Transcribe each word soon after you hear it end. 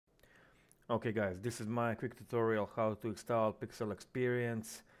Okay guys, this is my quick tutorial how to install Pixel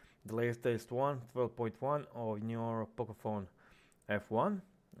Experience, the latest one, 12.1 on your Pocophone F1.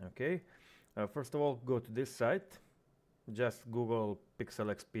 Okay, first of all, go to this site, just Google Pixel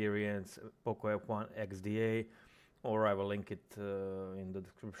Experience Poco F1 XDA, or I will link it in the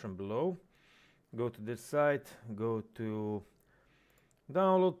description below. Go to this site, go to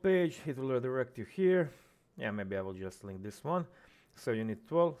download page, it will redirect you here. Yeah, maybe I will just link this one. So you need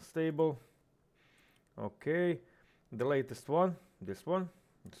 12 stable. Okay, the latest one, this one,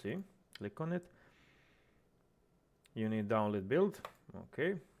 let's see, click on it. You need download build.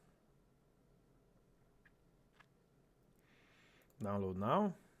 Okay, download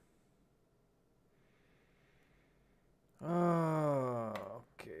now.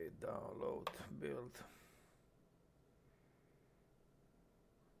 Okay, download build.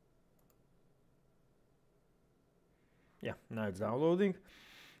 Yeah, now it's downloading.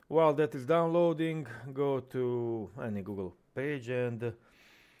 While that is downloading, go to any Google page and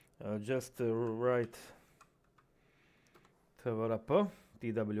just write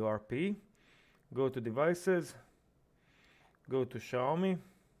TWRP. Go to devices, go to Xiaomi,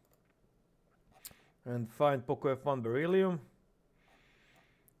 and find Poco F1 Beryllium.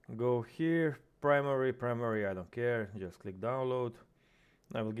 Go here, primary, I don't care, just click download.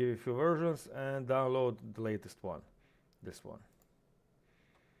 I will give you a few versions and download the latest one, this one.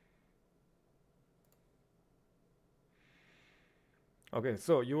 Okay,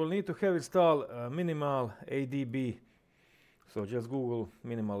 so you will need to have installed minimal ADB. So just Google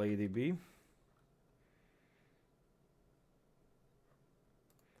minimal ADB.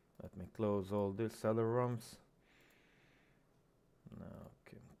 Let me close all these other ROMs.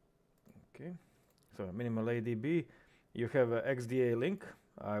 Okay. So minimal ADB. You have a XDA link.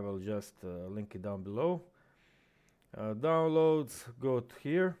 I will just link it down below. Downloads, go to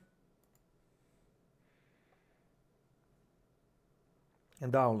here.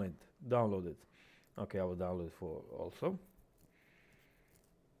 And download it. Okay, I will download it for also.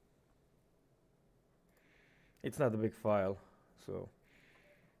 It's not a big file, so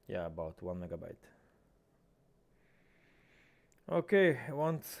yeah, about 1 megabyte. Okay,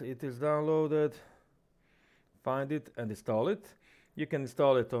 once it is downloaded, find it and install it. You can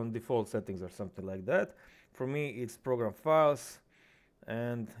install it on default settings or something like that. For me, it's program files,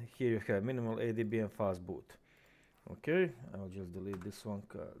 and here you have minimal ADB and fast boot. Okay, I'll just delete this one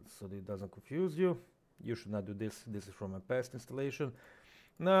so that it doesn't confuse you. You should not do this. This is from a past installation.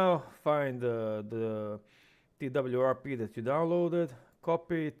 Now find the TWRP that you downloaded,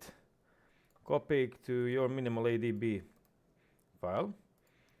 copy it to your minimal ADB file,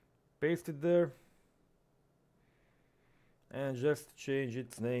 paste it there, and just change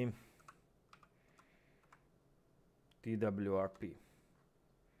its name TWRP.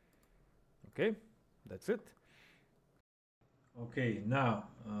 Okay, that's it. Okay, now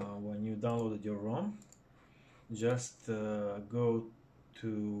when you downloaded your ROM, just go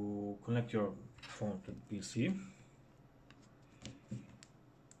to connect your phone to the PC.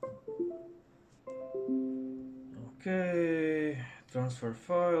 Okay, transfer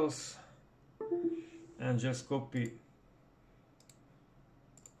files, and just copy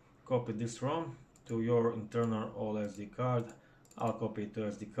this ROM to your internal all SD card. I'll copy it to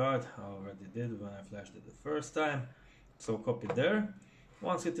SD card. I already did when I flashed it the first time. So copy there.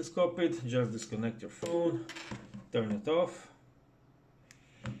 Once it is copied, just disconnect your phone, turn it off,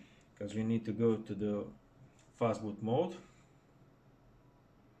 because we need to go to the fast boot mode.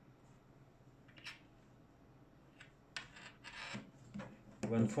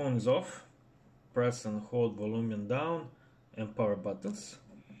 When phone is off, press and hold volume down and power buttons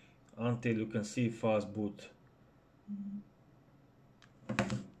until you can see fast boot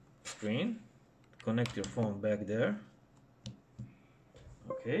screen. Connect your phone back there.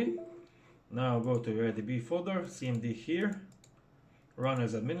 Okay, now go to your ADB folder, CMD here, run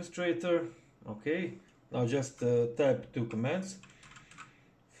as administrator. Okay, now just type two commands: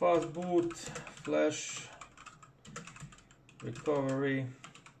 fast boot flash recovery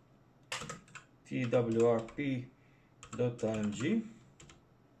twrp.img,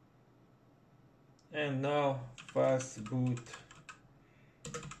 and now fast boot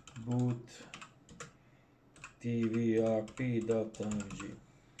twrp.img,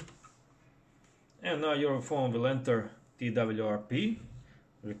 and now your phone will enter TWRP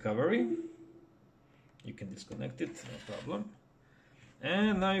recovery. You can disconnect it, no problem.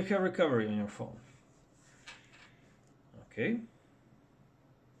 And now you have recovery on your phone. Okay.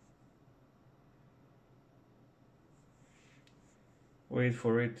 Wait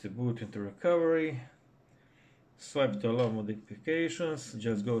for it to boot into recovery. Swipe to allow modifications,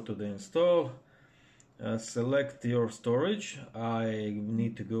 just go to the install, select your storage. I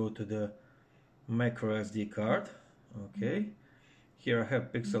need to go to the micro SD card. Okay, here I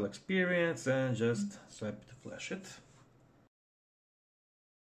have Pixel Experience and just swipe to flash it.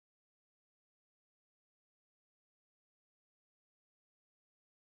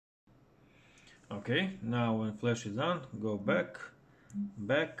 Okay, now when flash is on, go back,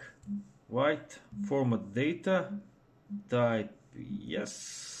 white, format data, type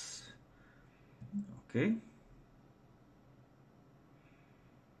yes. Okay.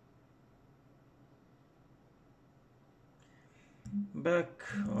 Back,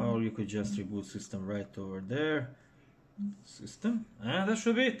 or you could just reboot system right over there. System, and that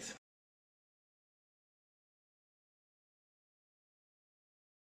should be it.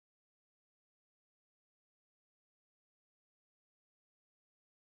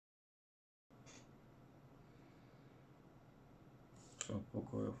 So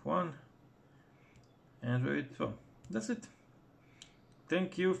Poco F1, Android. So that's it.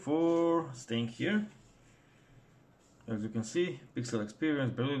 Thank you for staying here. As you can see, Pixel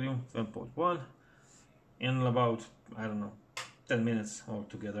Experience Beryllium 7.1 in about, I don't know, 10 minutes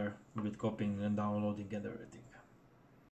altogether with copying and downloading and everything.